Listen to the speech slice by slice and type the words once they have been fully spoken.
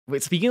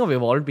Wait, speaking of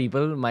evolved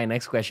people, my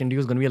next question to you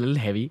is going to be a little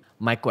heavy.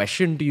 My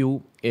question to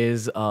you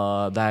is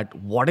that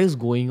what is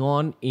going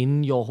on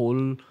in your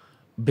whole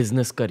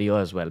business career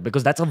as well?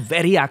 Because that's a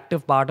very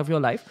active part of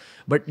your life,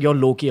 but you're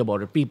low-key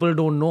about it. People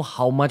don't know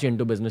how much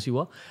into business you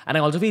are. And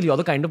I also feel you're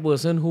the kind of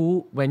person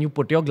who, when you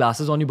put your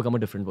glasses on, you become a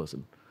different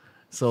person.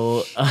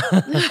 So,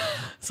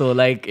 so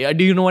like,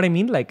 do you know what I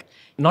mean? Like,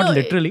 not No,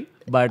 literally,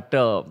 but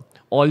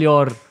all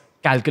your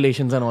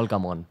calculations and all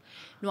come on.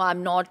 No,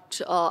 I'm not.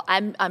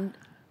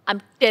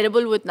 I'm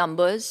terrible with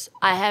numbers.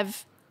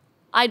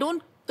 I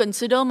don't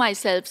consider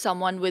myself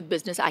someone with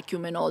business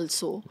acumen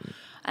also,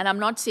 and I'm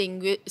not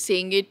saying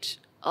it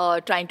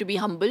trying to be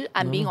humble.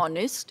 I'm being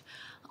honest.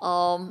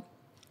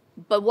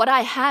 But what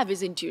I have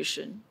is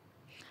intuition,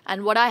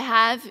 and what I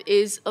have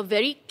is a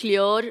very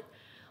clear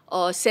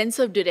sense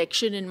of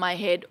direction in my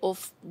head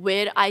of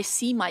where I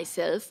see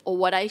myself or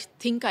what I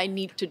think I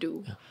need to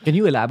do. Can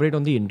you elaborate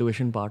on the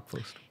intuition part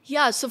first?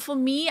 Yeah, so for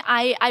me,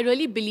 I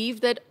really believe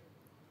that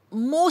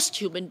most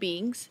human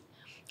beings,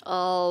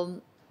 I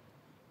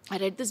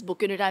read this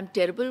book in it, I'm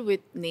terrible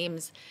with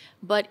names,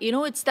 but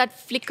it's that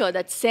flicker,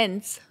 that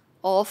sense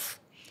of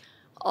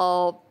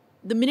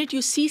the minute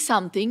you see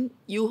something,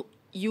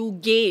 you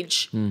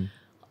gauge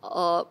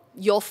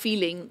your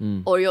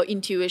feeling or your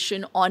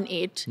intuition on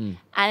it.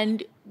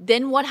 And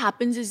then what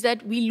happens is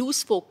that we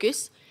lose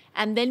focus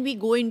and then we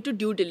go into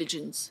due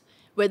diligence,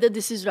 whether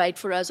this is right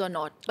for us or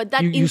not. But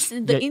that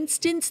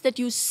instance that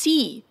you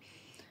see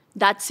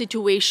that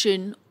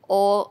situation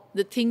or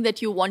the thing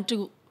that you want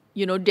to,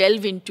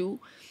 delve into,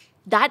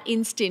 that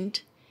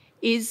instant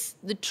is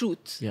the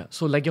truth. Yeah.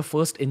 So like your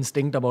first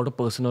instinct about a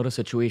person or a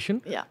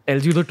situation Yeah.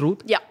 tells you the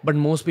truth. Yeah. But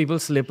most people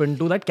slip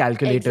into that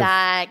calculative.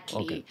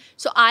 Exactly. Okay.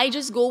 So I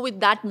just go with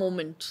that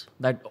moment.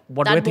 What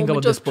do That I think about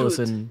moment this of truth.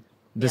 person,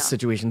 this Yeah.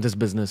 situation, this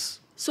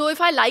business? So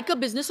if I like a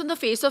business on the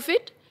face of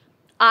it,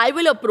 I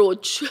will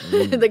approach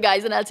the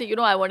guys and I'll say,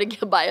 I want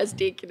to buy a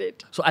stake in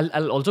it. So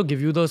I'll also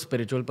give you the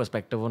spiritual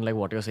perspective on like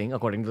what you're saying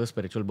according to the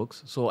spiritual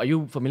books. So are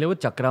you familiar with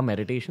chakra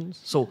meditations?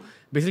 So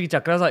basically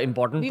chakras are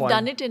important. We've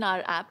done it in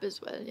our app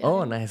as well. Yeah.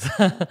 Oh, nice.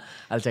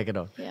 I'll check it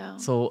out. Yeah.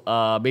 So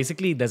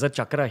basically there's a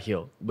chakra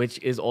here, which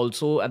is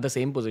also at the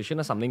same position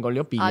as something called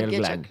your pineal Agya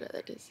gland. chakra,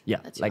 that is. Yeah,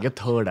 That's like your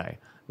third eye.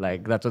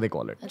 Like that's what they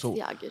call it. That's So the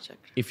Agya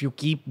chakra. if you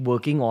keep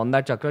working on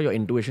that chakra, your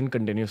intuition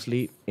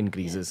continuously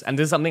increases. Yes. And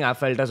this is something I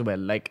felt as well.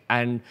 Like,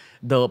 and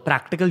the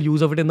practical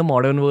use of it in the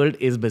modern world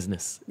is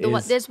business.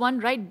 There's one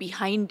right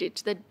behind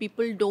it that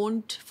people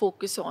don't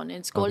focus on. And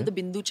it's called the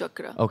Bindu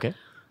chakra. Okay.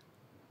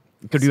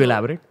 Could you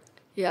elaborate?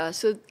 Yeah,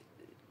 so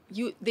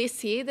they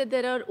say that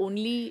there are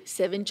only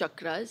 7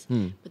 chakras,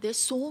 but there's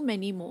so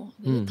many more.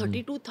 There are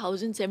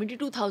 32,000,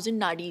 72,000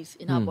 nadis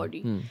in our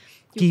body.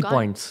 Key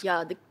points.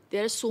 Yeah,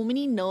 there are so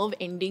many nerve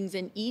endings,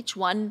 and each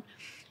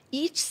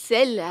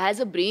cell has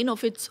a brain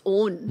of its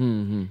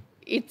own.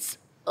 It's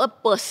a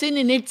person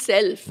in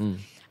itself.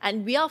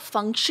 And we are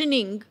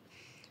functioning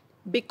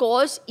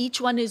because each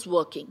one is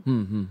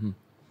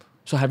working.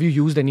 So have you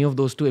used any of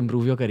those to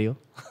improve your career?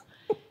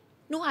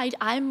 No,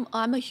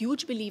 I'm a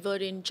huge believer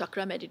in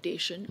chakra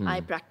meditation.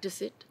 I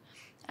practice it.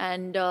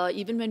 And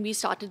even when we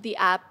started the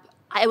app,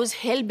 I was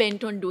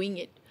hell-bent on doing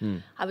it.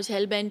 I was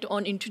hell-bent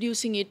on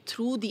introducing it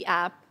through the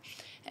app.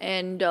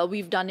 And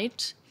we've done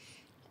it.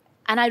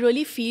 And I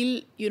really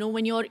feel,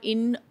 when you're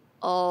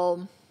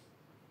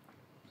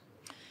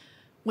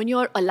when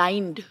you're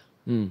aligned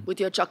with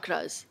your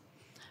chakras,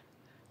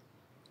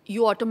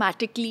 you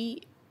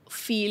automatically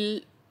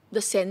feel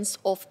the sense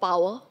of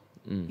power.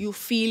 You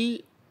feel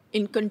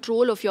in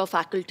control of your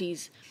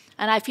faculties.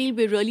 And I feel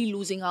we're really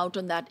losing out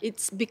on that.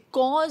 It's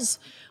because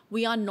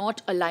we are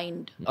not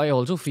aligned. I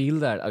also feel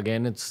that,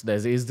 again, there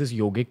is this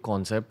yogic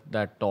concept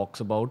that talks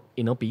about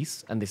inner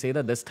peace. And they say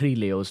that there's 3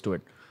 layers to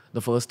it.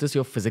 The first is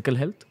your physical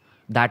health.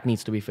 That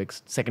needs to be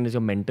fixed. Second is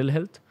your mental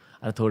health.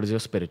 And the third is your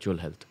spiritual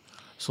health.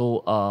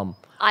 So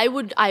I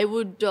would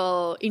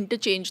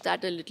interchange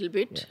that a little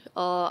bit.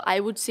 Yeah. I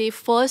would say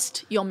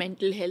first your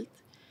mental health.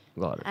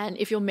 got it. And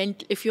if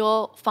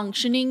you're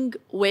functioning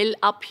well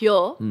up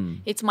here,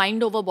 it's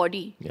mind over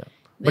body. Yeah.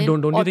 Then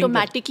But don't you think that,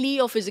 automatically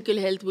your physical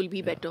health will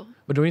be better.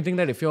 but don't you think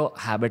that if your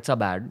habits are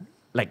bad,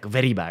 like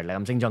very bad, like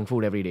I'm saying junk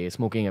food every day,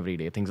 smoking every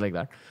day, things like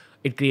that,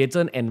 it creates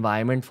an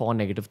environment for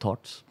negative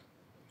thoughts?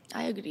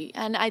 I agree.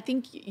 And I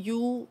think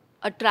you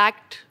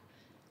attract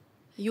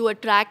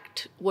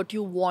what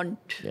you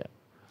want. Yeah.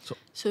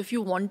 So if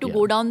you want to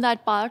go down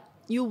that path,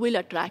 you will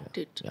attract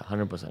it. Yeah,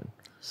 100%.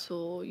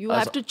 So you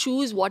have to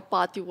choose what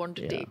path you want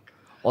to take.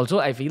 Also,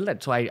 I feel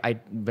that, so I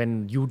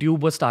when YouTube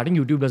was starting,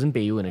 YouTube doesn't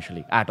pay you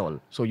initially at all.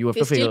 So you have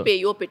They to figure... still pay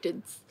you a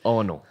pittance.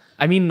 Oh, no.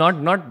 I mean, not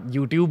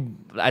YouTube,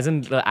 as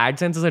in the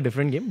AdSense is a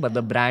different game, but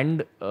the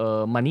brand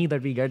money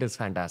that we get is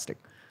fantastic.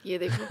 ये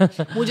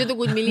देखो मुझे तो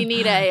कुछ मिल ही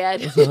नहीं रहा है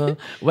यार.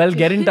 Well,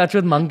 get in touch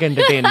with Monk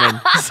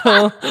Entertainment.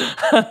 So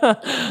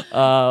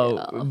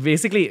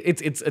basically,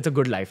 it's a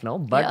good life now.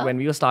 But when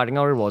we were starting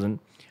out, it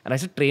wasn't. And I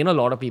used to train a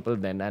lot of people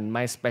then. And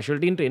my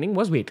specialty in training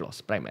was weight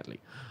loss primarily.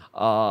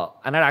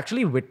 And I'd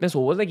actually witnessed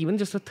over like even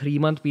just a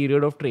 3-month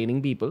period of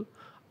training people,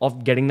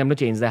 of getting them to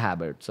change their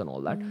habits and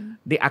all that,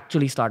 they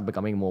actually start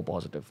becoming more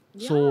positive.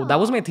 So that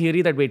was my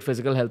theory that wait,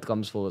 physical health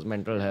comes first,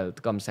 mental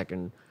health comes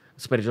second,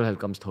 spiritual health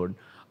comes third.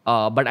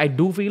 But I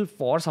do feel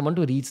for someone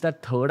to reach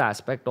that third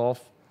aspect of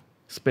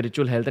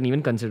spiritual health and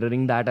even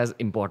considering that as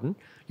important,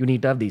 you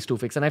need to have these two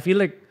fixed. And I feel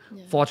like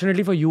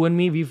fortunately for you and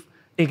me, we've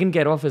taken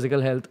care of physical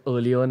health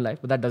earlier in life,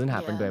 but that doesn't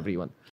happen to everyone.